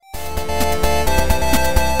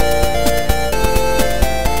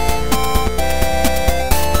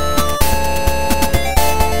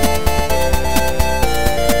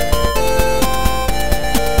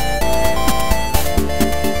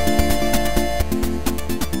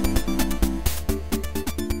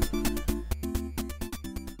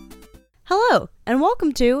and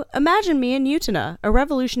welcome to Imagine Me and Utena, a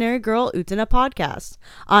Revolutionary Girl Utena podcast.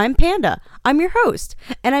 I'm Panda, I'm your host,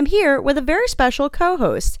 and I'm here with a very special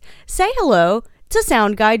co-host. Say hello to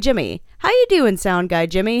Sound Guy Jimmy. How you doing, Sound Guy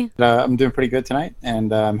Jimmy? I'm doing pretty good tonight,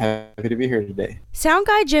 and I'm happy to be here today. Sound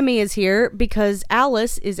Guy Jimmy is here because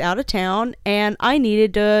Alice is out of town, and I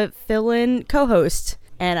needed to fill in co-host.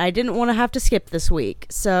 And I didn't want to have to skip this week.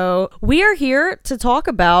 So we are here to talk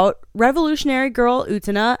about Revolutionary Girl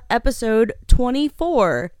Utena, episode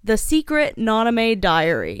 24, The Secret Naname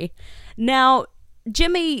Diary. Now,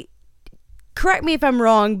 Jimmy, correct me if I'm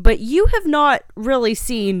wrong, but you have not really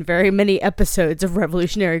seen very many episodes of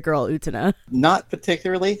Revolutionary Girl Utena. Not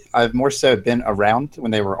particularly. I've more so been around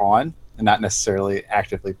when they were on, and not necessarily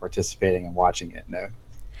actively participating and watching it, no.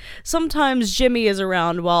 Sometimes Jimmy is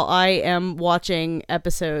around while I am watching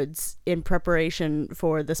episodes in preparation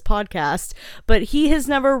for this podcast, but he has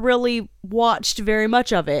never really watched very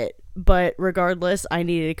much of it. But regardless, I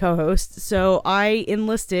needed a co-host, so I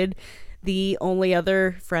enlisted the only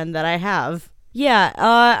other friend that I have. Yeah,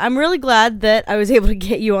 I'm really glad that I was able to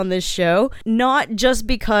get you on this show, not just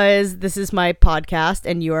because this is my podcast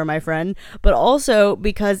and you are my friend, but also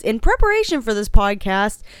because in preparation for this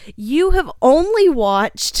podcast, you have only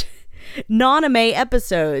watched Naname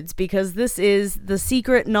episodes, because this is The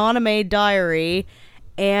Secret Naname Diary,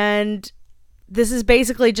 and this is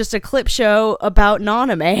basically just a clip show about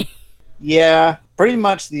Naname. Yeah, pretty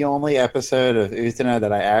much the only episode of Utena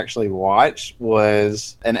that I actually watched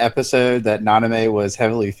was an episode that Naname was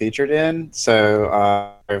heavily featured in.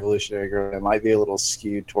 So Revolutionary Girl might be a little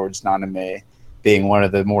skewed towards Naname being one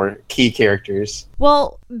of the more key characters.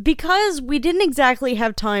 Well, because we didn't exactly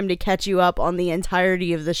have time to catch you up on the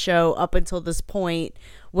entirety of the show up until this point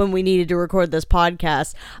when we needed to record this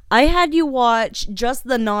podcast, I had you watch just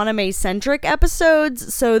the Naname-centric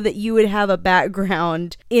episodes so that you would have a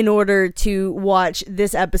background in order to watch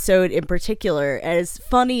this episode in particular. As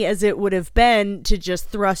funny as it would have been to just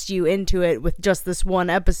thrust you into it with just this one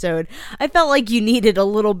episode, I felt like you needed a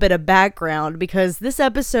little bit of background because this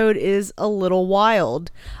episode is a little wild.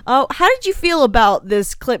 How did you feel about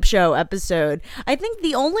this clip show episode? I think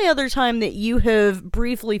the only other time that you have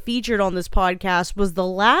briefly featured on this podcast was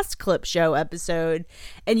the last clip show episode,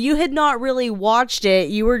 and you had not really watched it.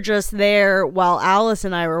 You were just there while Alice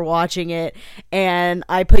and I were watching it, and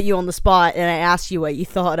I put you on the spot and I asked you what you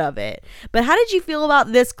thought of it. But how did you feel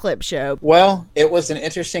about this clip show? Well, it was an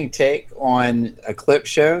interesting take on a clip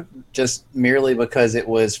show, just merely because it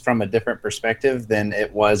was from a different perspective than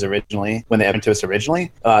it was originally when they happened to us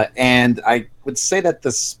originally. And I would say that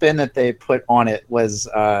the spin that they put on it was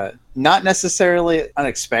not necessarily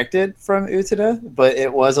unexpected from Utena, but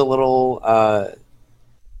it was a little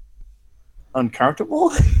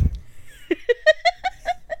uncomfortable.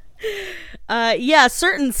 Yeah,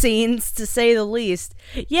 certain scenes, to say the least.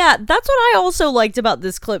 Yeah, that's what I also liked about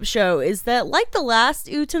this clip show, is that, like the last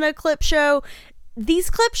Utena clip show, these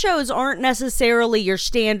clip shows aren't necessarily your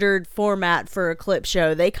standard format for a clip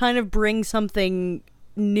show. They kind of bring something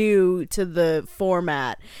new to the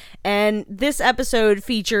format. And this episode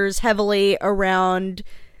features heavily around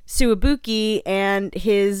Suibuki and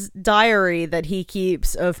his diary that he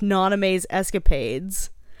keeps of Naname's escapades.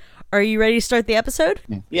 Are you ready to start the episode?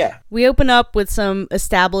 Yeah. We open up with some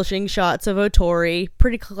establishing shots of Otori.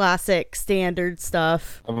 Pretty classic, standard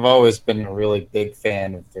stuff. I've always been a really big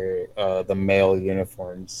fan of the male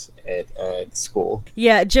uniforms at school.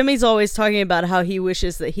 Yeah, Jimmy's always talking about how he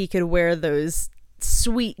wishes that he could wear those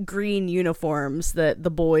sweet green uniforms that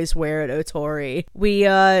the boys wear at Otori. We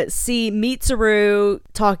see Mitsuru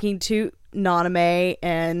talking to Naname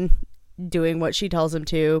and doing what she tells him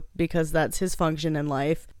to, because that's his function in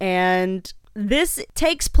life. And this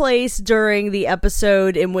takes place during the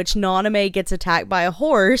episode in which Naname gets attacked by a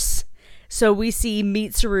horse. So we see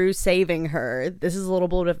Mitsuru saving her. This is a little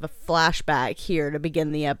bit of a flashback here to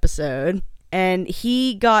begin the episode. And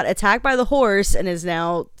he got attacked by the horse and is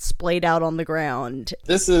now splayed out on the ground.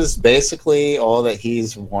 This is basically all that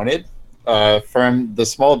he's wanted. From the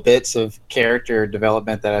small bits of character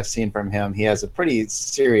development that I've seen from him, he has a pretty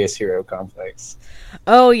serious hero complex.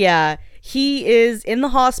 Oh, yeah. He is in the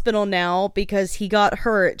hospital now because he got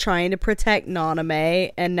hurt trying to protect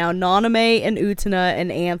Naname, and now Naname and Utena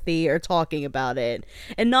and Anthy are talking about it.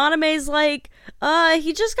 And Naname's like,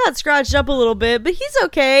 he just got scratched up a little bit, but he's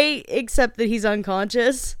okay, except that he's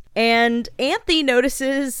unconscious. And Anthy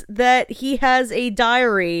notices that he has a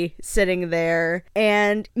diary sitting there,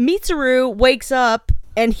 and Mitsuru wakes up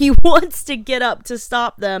and he wants to get up to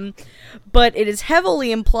stop them, but it is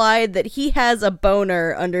heavily implied that he has a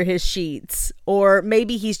boner under his sheets, or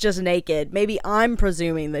maybe he's just naked. Maybe I'm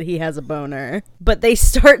presuming that he has a boner. But they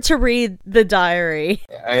start to read the diary.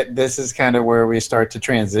 This is kind of where we start to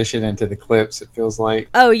transition into the clips, it feels like.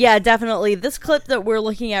 Oh yeah, definitely. This clip that we're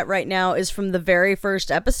looking at right now is from the very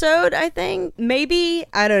first episode, I think. Maybe,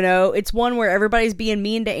 I don't know. It's one where everybody's being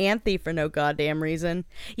mean to Anthe for no goddamn reason.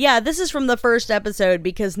 Yeah, this is from the first episode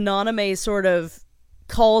because Naname sort of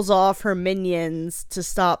calls off her minions to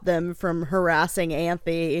stop them from harassing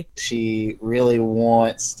Anthe. She really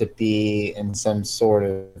wants to be in some sort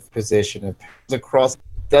of position of the Cross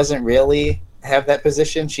doesn't really have that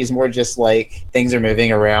position. She's more just like things are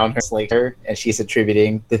moving around her, like her, and she's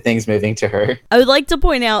attributing the things moving to her. I would like to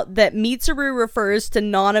point out that Mitsuru refers to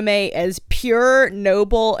Naname as pure,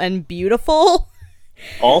 noble, and beautiful.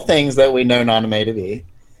 All things that we know Naname to be.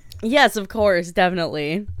 Yes, of course,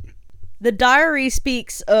 definitely. The diary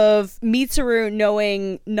speaks of Mitsuru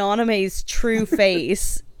knowing Naname's true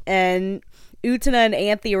face, and Utena and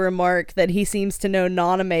Anthe remark that he seems to know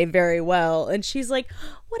Naname very well, and she's like,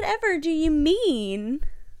 whatever do you mean?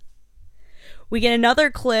 We get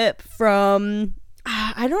another clip from,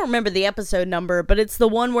 I don't remember the episode number, but it's the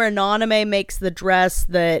one where Naname makes the dress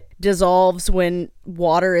that dissolves when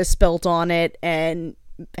water is spilt on it, and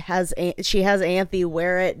she has Anthe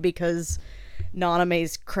wear it because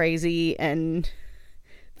Naname's crazy and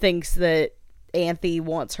thinks that Anthe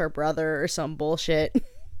wants her brother or some bullshit.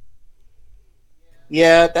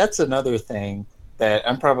 Yeah, that's another thing that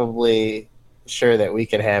I'm probably sure that we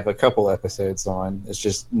could have a couple episodes on. It's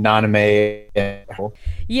just Naname.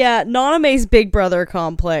 Yeah, Naname's big brother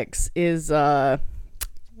complex is,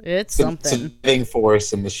 it's something. It's a big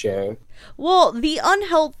force in the show. Well, the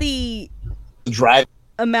unhealthy Drive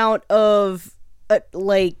amount of,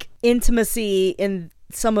 like, intimacy in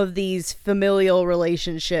some of these familial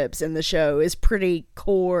relationships in the show is pretty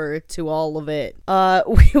core to all of it.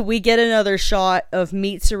 We get another shot of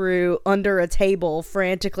Mitsuru under a table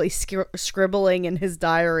frantically scribbling in his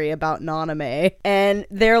diary about Naname, and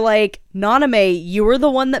they're like, Naname, you were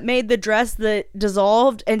the one that made the dress that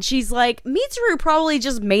dissolved? And she's like, Mitsuru probably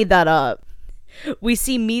just made that up. We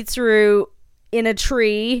see Mitsuru in a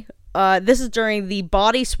tree. This is during the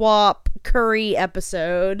body swap curry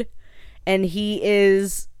episode, and he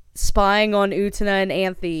is spying on Utena and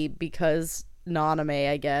Anthe because Naname,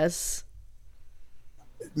 I guess.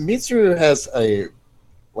 Mitsuru has a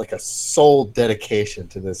sole dedication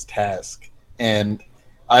to this task, and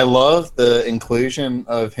I love the inclusion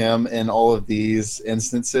of him in all of these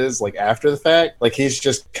instances, like after the fact. Like, he's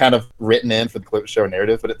just kind of written in for the clip show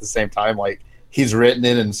narrative, but at the same time, like, he's written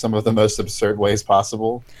in some of the most absurd ways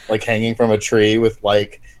possible, like hanging from a tree with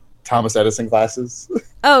like Thomas Edison glasses.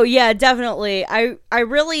 Oh yeah, definitely. I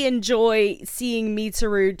really enjoy seeing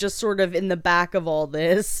Mitsuru just sort of in the back of all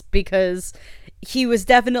this, because he was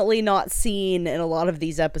definitely not seen in a lot of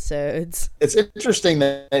these episodes. It's interesting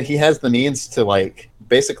that he has the means to like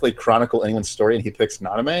basically chronicle anyone's story, and he picks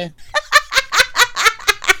Naname.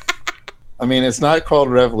 I mean, it's not called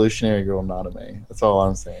Revolutionary Girl Naname. That's all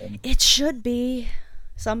I'm saying. It should be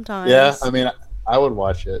sometimes. Yeah, I mean, I would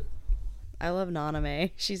watch it. I love Naname.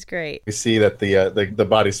 She's great. We see that the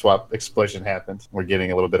body swap explosion happened. We're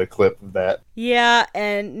getting a little bit of clip of that. Yeah,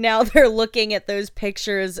 and now they're looking at those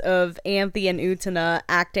pictures of Anthe and Utena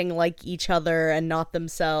acting like each other and not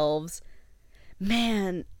themselves.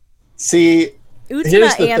 Man. See, Utena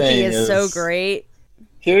Anthe is so great.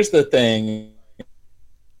 Here's the thing.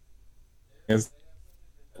 Is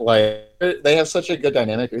like they have such a good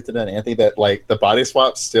dynamic, Utena and Anthe, that like the body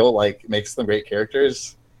swap still like makes them great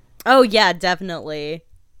characters. Oh yeah, definitely.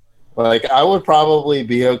 Like, I would probably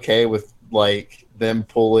be okay with like them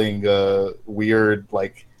pulling a weird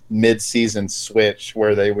like mid-season switch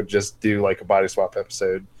where they would just do like a body swap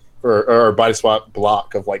episode or a body swap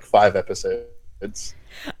block of like 5 episodes.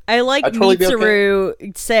 I like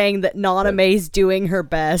Mitsuru saying that Naname's doing her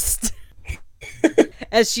best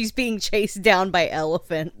as she's being chased down by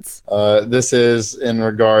elephants. This is in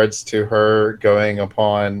regards to her going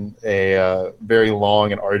upon a very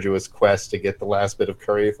long and arduous quest to get the last bit of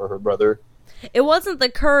curry for her brother. It wasn't the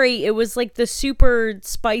curry, it was like the super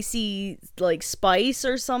spicy like spice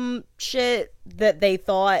or some shit that they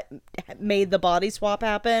thought made the body swap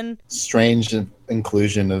happen. Strange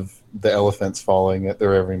inclusion of the elephants following at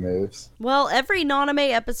their every moves. Well, every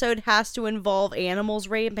Naname episode has to involve animals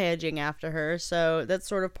rampaging after her, so that's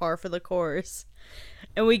sort of par for the course.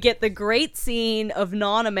 And we get the great scene of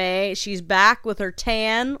Naname. She's back with her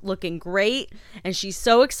tan, looking great, and she's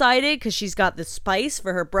so excited because she's got the spice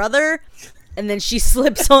for her brother. and then she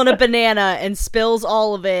slips on a banana and spills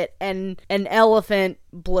all of it, and an elephant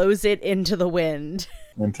blows it into the wind.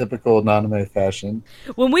 In typical Naname fashion.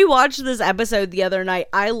 When we watched this episode the other night,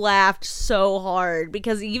 I laughed so hard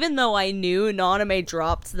because even though I knew Naname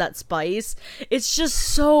dropped that spice, it's just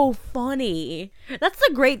so funny. That's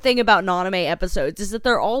the great thing about Naname episodes, is that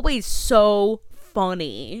they're always so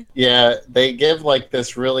funny. Yeah, they give like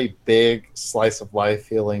this really big slice of life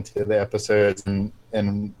feeling to the episodes,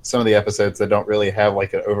 and some of the episodes that don't really have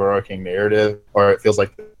like an overarching narrative, or it feels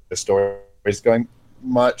like the story is going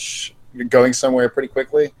somewhere pretty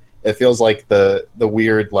quickly. It feels like the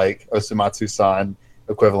weird like Osamatsu-san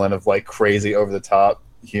equivalent of like crazy over the top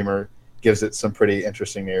humor gives it some pretty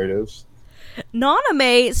interesting narratives.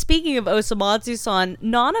 Naname, speaking of Osamatsu-san,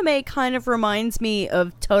 Naname kind of reminds me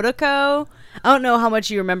of Totoko. I don't know how much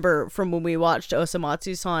you remember from when we watched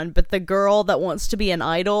Osamatsu-san, but the girl that wants to be an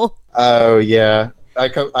idol. Oh yeah, I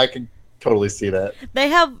can totally see that. They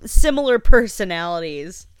have similar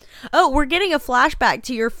personalities. Oh, we're getting a flashback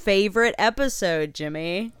to your favorite episode,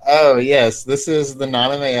 Jimmy. Oh, yes. This is the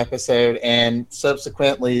Naname episode, and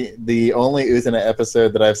subsequently the only Utena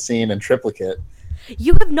episode that I've seen in triplicate.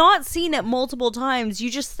 You have not seen it multiple times.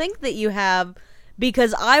 You just think that you have,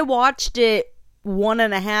 because I watched it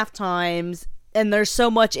 1.5 times, and there's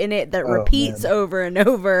so much in it that repeats over and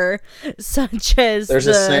over, such as there's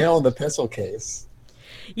a snail in the pencil case.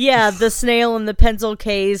 Yeah, the snail in the pencil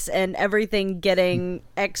case and everything getting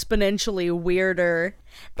exponentially weirder.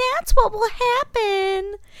 That's what will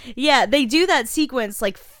happen. Yeah, they do that sequence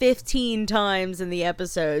like 15 times in the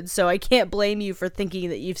episode, so I can't blame you for thinking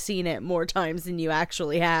that you've seen it more times than you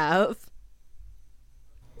actually have.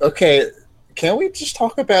 Okay, can we just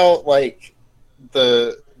talk about like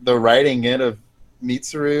the writing in of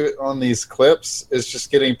Mitsuru on these clips is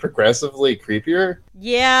just getting progressively creepier.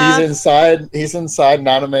 Yeah. He's inside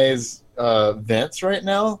Naname's vents right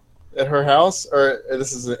now at her house, or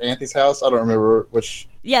this is at Anthy's house. I don't remember which.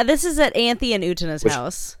 Yeah, this is at Anthy and Utena's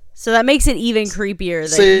house. So that makes it even creepier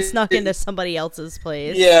that he snuck into somebody else's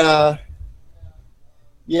place. Yeah.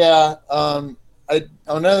 Yeah. I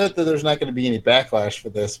know that there's not going to be any backlash for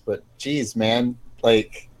this, but geez, man,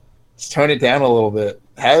 like, just tone it down a little bit.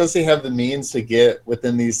 How does he have the means to get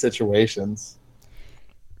within these situations?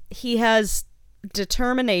 He has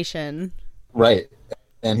determination. Right.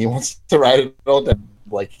 And he wants to write it all down,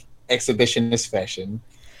 like, exhibitionist fashion.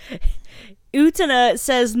 Utena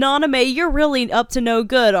says, Naname, you're really up to no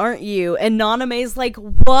good, aren't you? And Naname's like,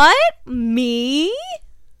 what? Me?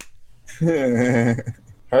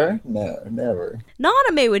 Her? No, never.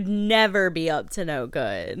 Naname would never be up to no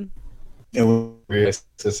good. And as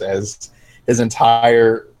his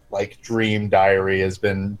entire like dream diary has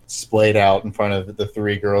been splayed out in front of the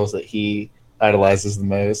 3 girls that he idolizes the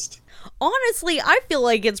most. Honestly, I feel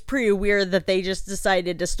like it's pretty weird that they just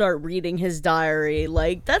decided to start reading his diary.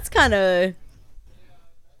 Like, that's kind of...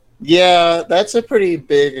 Yeah, that's a pretty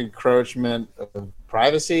big encroachment of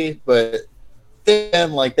privacy, but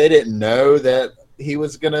then, like, they didn't know that he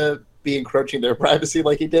was going to be encroaching their privacy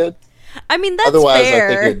like he did. I mean, that's Otherwise, fair.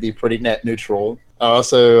 I think it'd be pretty net neutral. I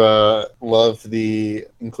also love the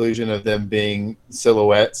inclusion of them being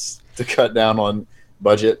silhouettes to cut down on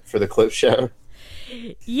budget for the clip show.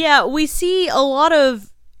 Yeah, we see a lot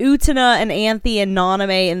of Utena and Anthy and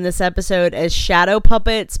Naname in this episode as shadow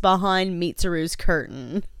puppets behind Mitsuru's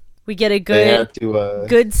curtain. We get a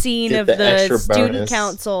good scene of the student bonus.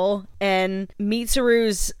 council, and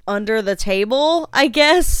Mitsuru's under the table, I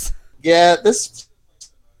guess. Yeah, this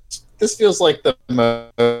feels like the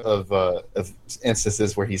most of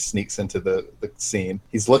instances where he sneaks into the scene.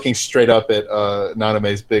 He's looking straight up at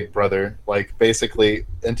Naname's big brother, like basically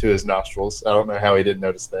into his nostrils. I don't know how he didn't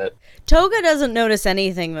notice that. Toga doesn't notice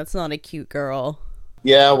anything that's not a cute girl.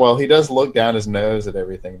 Yeah, well, he does look down his nose at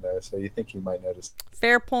everything, though, so you think he might notice.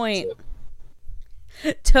 Fair point.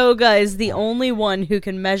 Toga is the only one who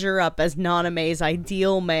can measure up as Naname's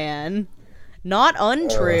ideal man. Not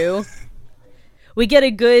untrue. We get a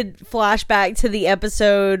good flashback to the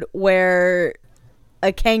episode where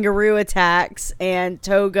a kangaroo attacks and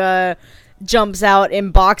Toga jumps out in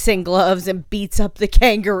boxing gloves and beats up the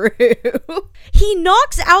kangaroo. He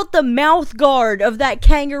knocks out the mouth guard of that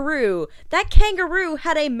kangaroo. That kangaroo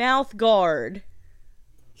had a mouth guard.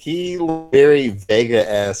 He very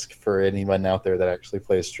Vega-esque for anyone out there that actually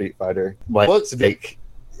plays Street Fighter. Like, looks fake.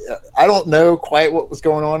 I don't know quite what was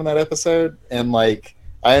going on in that episode, and like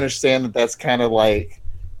I understand that that's kind of like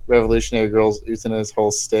Revolutionary Girls Utena's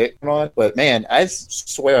whole stick on, but man, I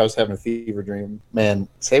swear I was having a fever dream. Man,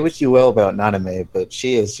 say what you will about Naname, but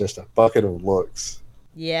she is just a bucket of looks.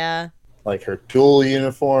 Yeah. Like her dual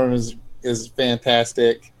uniform is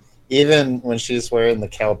fantastic. Even when she's wearing the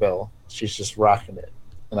cowbell, she's just rocking it.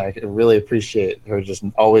 And I really appreciate her just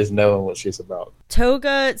always knowing what she's about.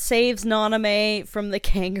 Toga saves Naname from the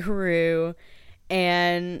kangaroo,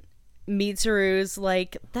 and Mitsuru's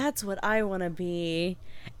like, that's what I want to be.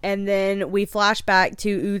 And then we flash back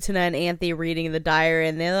to Utena and Anthy reading the diary,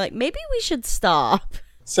 and they're like, maybe we should stop.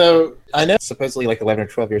 So I know supposedly like 11 or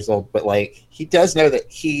 12 years old, but like he does know that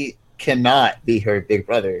he cannot be her big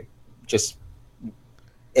brother. Just,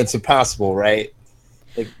 it's impossible, right?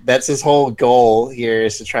 Like that's his whole goal here,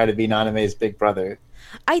 is to try to be Naname's big brother.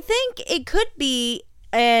 I think it could be,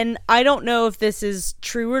 and I don't know if this is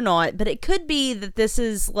true or not, but it could be that this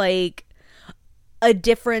is like a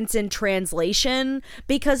difference in translation,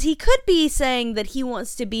 because he could be saying that he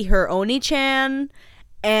wants to be her Oni-chan,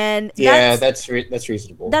 and yeah, that's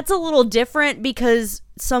reasonable. That's a little different, because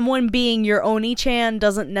someone being your Oni-chan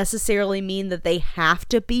doesn't necessarily mean that they have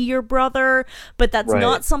to be your brother, but that's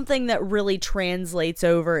not something that really translates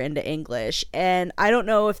over into English. And I don't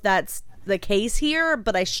know if that's the case here,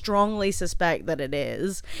 but I strongly suspect that it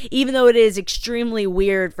is. Even though it is extremely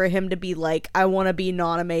weird for him to be like, I want to be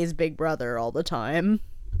Naname's big brother all the time.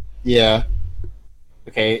 Yeah.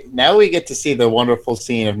 Okay, now we get to see the wonderful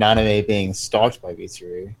scene of Naname being stalked by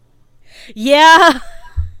Mitsuru. Yeah.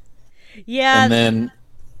 Yeah. And then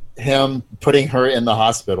him putting her in the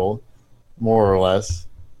hospital, more or less.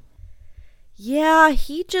 Yeah,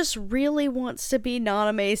 he just really wants to be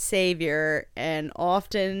Naname's savior, and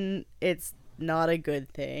often it's not a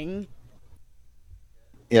good thing.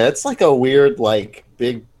 Yeah, it's like a weird, like,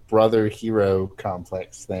 big brother hero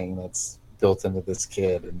complex thing that's built into this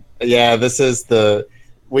kid. And yeah,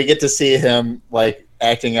 we get to see him like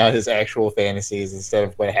acting out his actual fantasies instead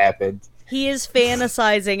of what happened. He is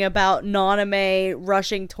fantasizing about Naname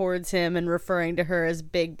rushing towards him and referring to her as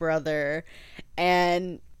big brother.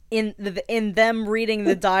 And in them reading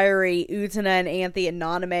the diary, Utena and Anthy and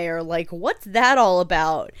Naname are like, what's that all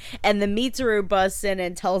about? And the Mitsuru busts in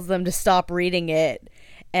and tells them to stop reading it.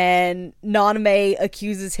 And Naname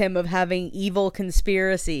accuses him of having evil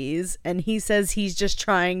conspiracies, and he says he's just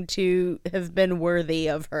trying to have been worthy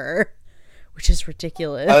of her, which is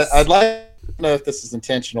ridiculous. I'd like to know if this is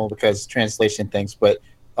intentional because translation things, but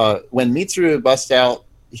when Mitsuru busts out,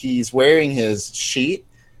 he's wearing his sheet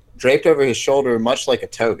draped over his shoulder, much like a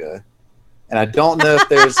toga. And I don't know if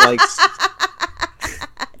there's like...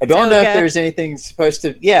 I don't know if there's anything supposed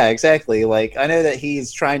to... Yeah, exactly. Like, I know that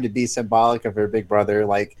he's trying to be symbolic of her big brother.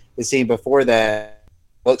 Like, the scene before that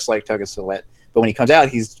looks like Toga silhouette. But when he comes out,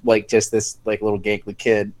 he's like just this like little gangly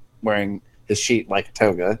kid wearing his sheet like a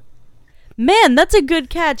toga. Man, that's a good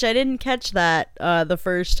catch. I didn't catch that the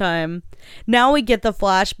first time. Now we get the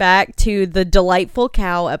flashback to the Delightful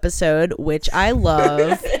Cow episode, which I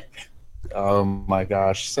love. Oh my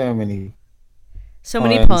gosh, so many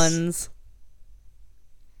puns.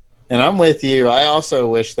 And I'm with you. I also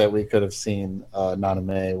wish that we could have seen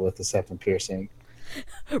Naname with the septum piercing.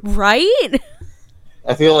 Right?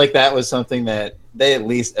 I feel like that was something that they at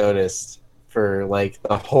least noticed for like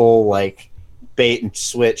the whole like bait and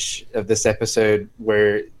switch of this episode,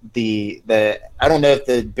 where the I don't know if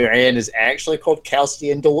the brand is actually called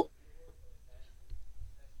Calcium Dior,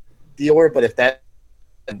 but if that,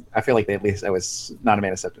 I feel like they at least that was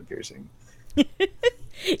Naname septum piercing.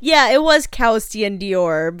 Yeah, it was Caustian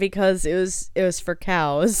Dior because it was for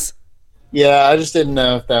cows. Yeah, I just didn't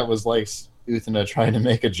know if that was like Utena trying to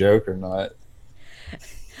make a joke or not.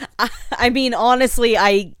 I mean, honestly,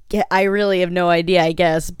 I really have no idea, I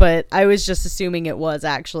guess, but I was just assuming it was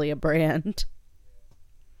actually a brand.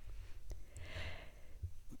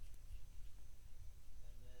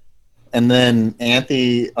 And then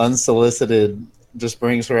Anthy, unsolicited, just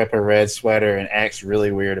brings her up a red sweater and acts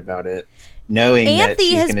really weird about it, knowing that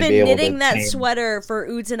she's going to be able to... Anthy has been knitting that sweater for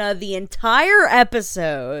Utena the entire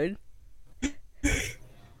episode.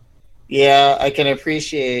 Yeah, I can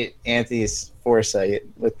appreciate Anthy's foresight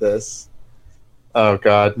with this. Oh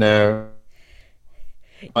God, no!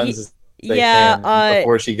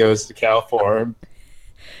 Before she goes to cow farm.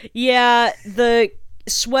 Yeah, the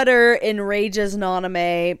sweater enrages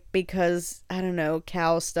Naname because, I don't know,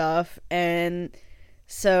 cow stuff, and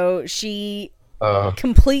so she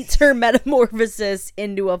completes her metamorphosis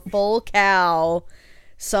into a full cow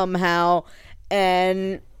somehow,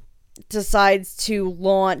 and decides to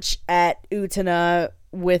launch at Utena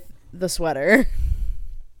with the sweater.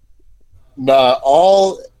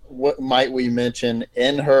 What might we mention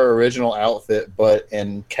in her original outfit, but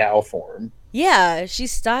in cow form. Yeah,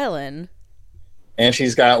 she's styling. And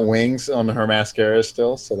she's got wings on her mascara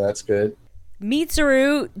still, so that's good.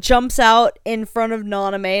 Mitsuru jumps out in front of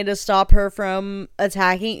Naname to stop her from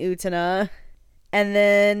attacking Utena. And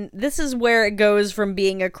then this is where it goes from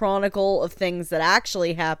being a chronicle of things that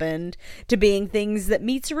actually happened to being things that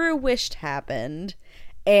Mitsuru wished happened.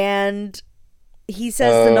 And he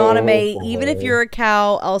says to Naname, even if you're a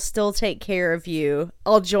cow, I'll still take care of you.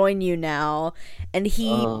 I'll join you now. And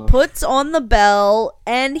he puts on the bell,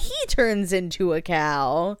 and he turns into a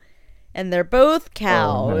cow. And they're both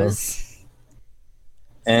cows.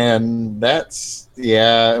 And that's,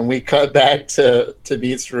 and we cut back to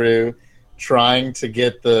Mitsuru trying to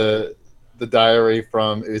get the diary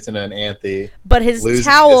from Utena and Anthe. But his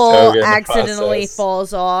towel accidentally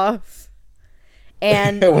falls off.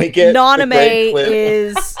 And Naname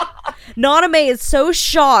is so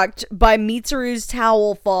shocked by Mitsuru's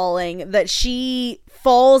towel falling that she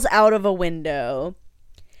falls out of a window.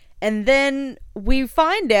 And then we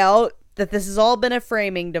find out that this has all been a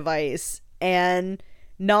framing device. And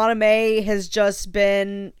Naname has just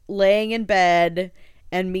been laying in bed,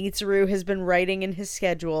 and Mitsuru has been writing in his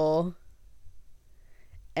schedule.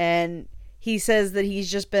 And he says that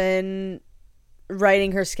he's just been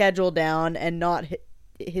writing her schedule down and not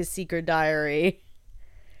his secret diary.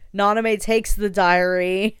 Naname takes the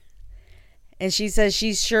diary, and she says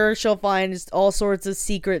she's sure she'll find all sorts of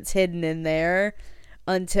secrets hidden in there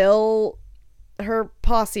until her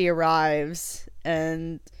posse arrives,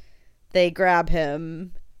 and they grab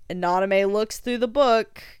him. And Naname looks through the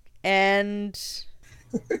book, and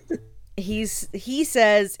he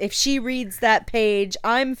says, if she reads that page,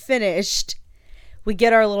 I'm finished. We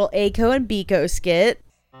get our little Eiko and Biko skit.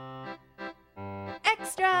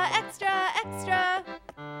 Extra, extra, extra.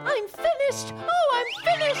 I'm finished. Oh, I'm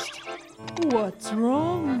finished. What's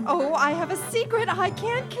wrong? Oh, I have a secret I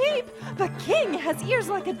can't keep. The king has ears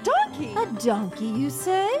like a donkey. A donkey, you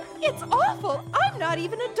say? It's awful. I'm not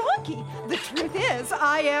even a donkey. The truth is,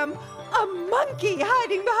 I am a monkey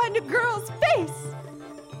hiding behind a girl's face.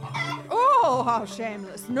 Oh, how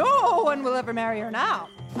shameless. No one will ever marry her now.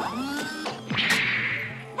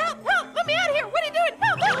 Help, help, let me out of here. What are you doing?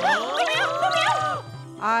 Help, help, help. Let me out, let me out.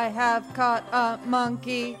 I have caught a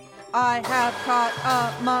monkey. I have caught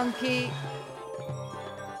a monkey.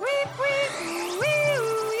 Wee, wee, wee, wee,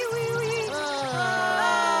 wee, wee.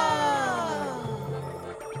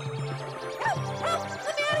 Help, help,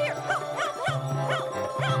 let me out of here. Help, help, help, help,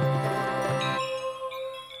 help.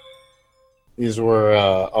 These were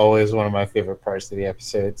always one of my favorite parts of the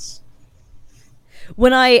episodes.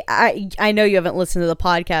 When I know you haven't listened to the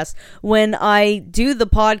podcast. When I do the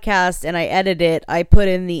podcast and I edit it, I put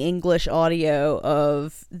in the English audio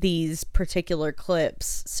of these particular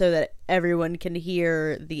clips so that everyone can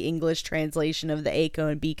hear the English translation of the Eiko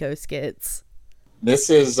and Biko skits. This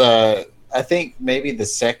is, I think, maybe the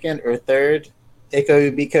second or third Eiko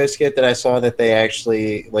and Biko skit that I saw that they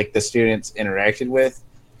actually, like, the students interacted with.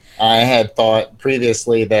 I had thought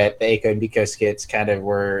previously that the Eiko and Biko skits kind of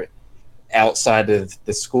were outside of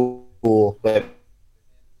the school, but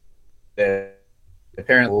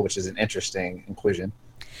apparently, which is an interesting inclusion.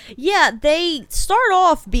 Yeah, they start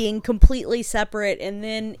off being completely separate, and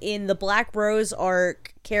then in the Black Rose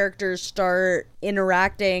arc, characters start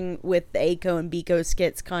interacting with the Eiko and Biko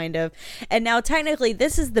skits, kind of. And now, technically,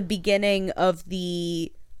 this is the beginning of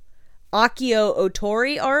the Akio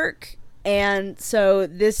Otori arc, and so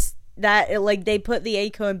they put the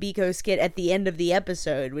Eiko and Biko skit at the end of the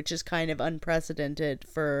episode, which is kind of unprecedented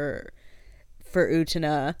for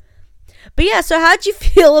Utena. But yeah, so how'd you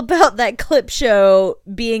feel about that clip show,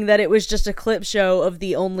 being that it was just a clip show of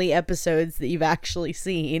the only episodes that you've actually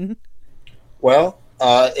seen? Well,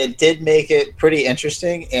 it did make it pretty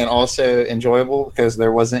interesting and also enjoyable because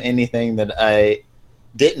there wasn't anything that I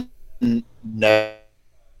didn't know.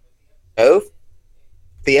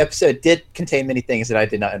 The episode did contain many things that I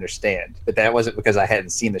did not understand, but that wasn't because I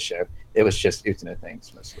hadn't seen the show. It was just Utena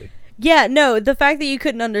things, mostly. Yeah, no, the fact that you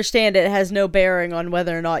couldn't understand it has no bearing on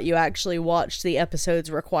whether or not you actually watched the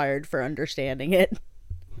episodes required for understanding it.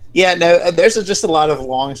 Yeah, no, there's just a lot of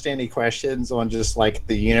long-standing questions on just, like,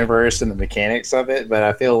 the universe and the mechanics of it, but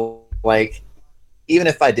I feel like even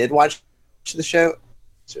if I did watch the show,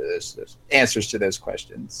 there's answers to those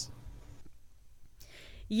questions.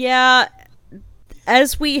 Yeah,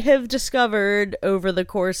 as we have discovered over the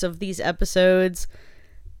course of these episodes,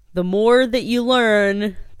 the more that you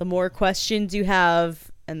learn, the more questions you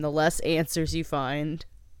have, and the less answers you find.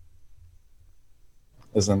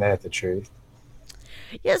 Isn't that the truth?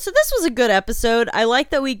 Yeah, so this was a good episode. I like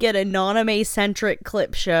that we get a Naname-centric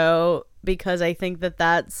clip show, because I think that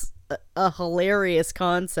that's a hilarious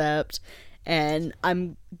concept, and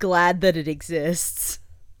I'm glad that it exists.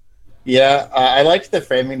 Yeah, I liked the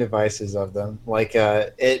framing devices of them. Like,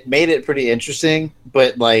 it made it pretty interesting,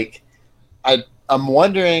 but, like, I'm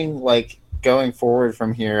wondering, like, going forward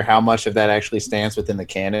from here, how much of that actually stands within the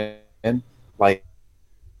canon, like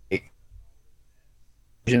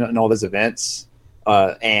and all those events,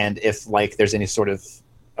 and if like there's any sort of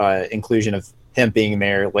inclusion of him being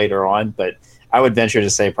there later on. But I would venture to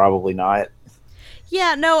say probably not.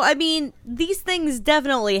 Yeah, no, I mean, these things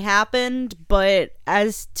definitely happened, but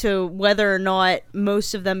as to whether or not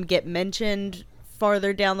most of them get mentioned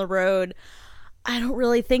farther down the road, I don't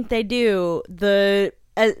really think they do.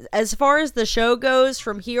 As far as the show goes,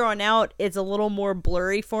 from here on out, it's a little more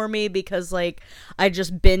blurry for me because, like, I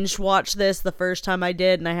just binge watched this the first time I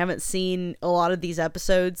did, and I haven't seen a lot of these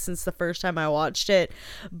episodes since the first time I watched it.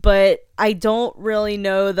 But I don't really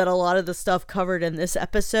know that a lot of the stuff covered in this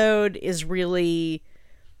episode is really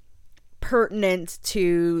pertinent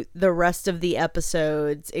to the rest of the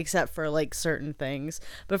episodes, except for, like, certain things.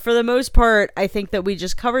 But for the most part, I think that we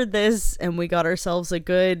just covered this, and we got ourselves a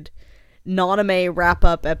good Naname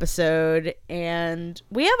wrap-up episode, and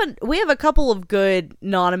we have a couple of good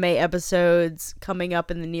Naname episodes coming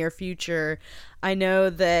up in the near future. I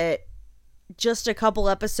know that just a couple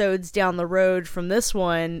episodes down the road from this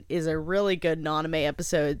one is a really good Naname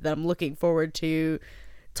episode that I'm looking forward to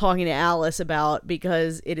talking to Alice about,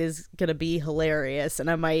 because it is gonna be hilarious,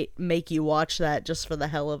 and I might make you watch that just for the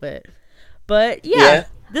hell of it. But yeah.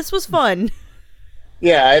 This was fun.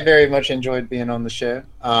 Yeah, I very much enjoyed being on the show.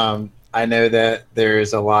 I know that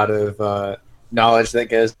there's a lot of knowledge that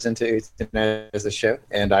goes into Utena as a show,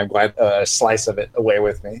 and I'm glad a slice of it away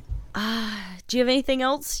with me. Do you have anything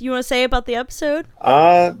else you want to say about the episode?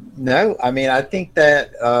 No. I mean, I think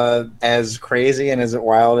that as crazy and as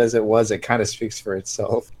wild as it was, it kind of speaks for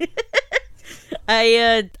itself.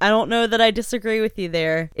 I don't know that I disagree with you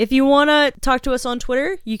there. If you want to talk to us on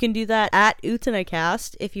Twitter, you can do that at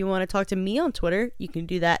UtenaCast. If you want to talk to me on Twitter, you can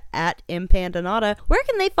do that at Impandanata. Where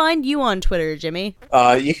can they find you on Twitter, Jimmy?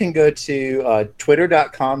 You can go to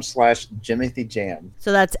twitter.com/JimothyJam.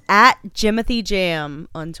 So that's at JimothyJam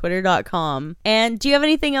on twitter.com. And do you have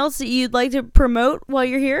anything else that you'd like to promote while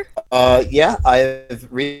you're here? Yeah, I've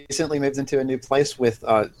recently moved into a new place with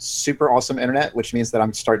super awesome internet, which means that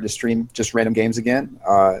I'm starting to stream just random games again.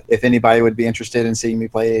 If anybody would be interested in seeing me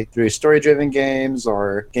play through story-driven games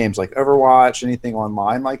or games like Overwatch, anything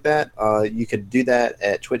online like that, you could do that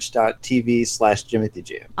at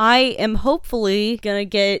twitch.tv/JimothyJam. I am hopefully gonna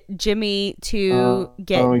get Jimmy to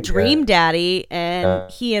get Dream Daddy,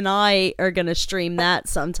 and he and I are gonna stream that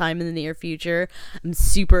sometime in the near future. I'm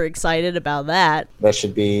super excited about that. That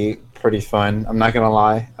should be pretty fun. I'm not gonna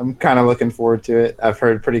lie. I'm kind of looking forward to it. I've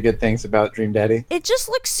heard pretty good things about Dream Daddy. It just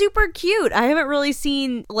looks super cute. I haven't really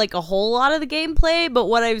seen like a whole lot of the gameplay, but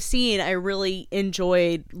what I've seen I really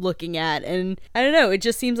enjoyed looking at, and I don't know, it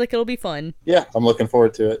just seems like it'll be fun. Yeah, I'm looking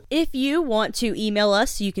forward to it. If you want to email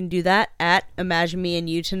us, you can do that at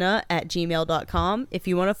imaginemeandutena@gmail.com. If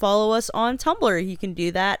you want to follow us on Tumblr, you can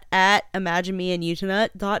do that at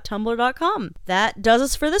imaginemeandutena.tumblr.com. That does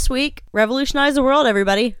us for this week. Revolutionize the world,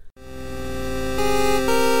 everybody.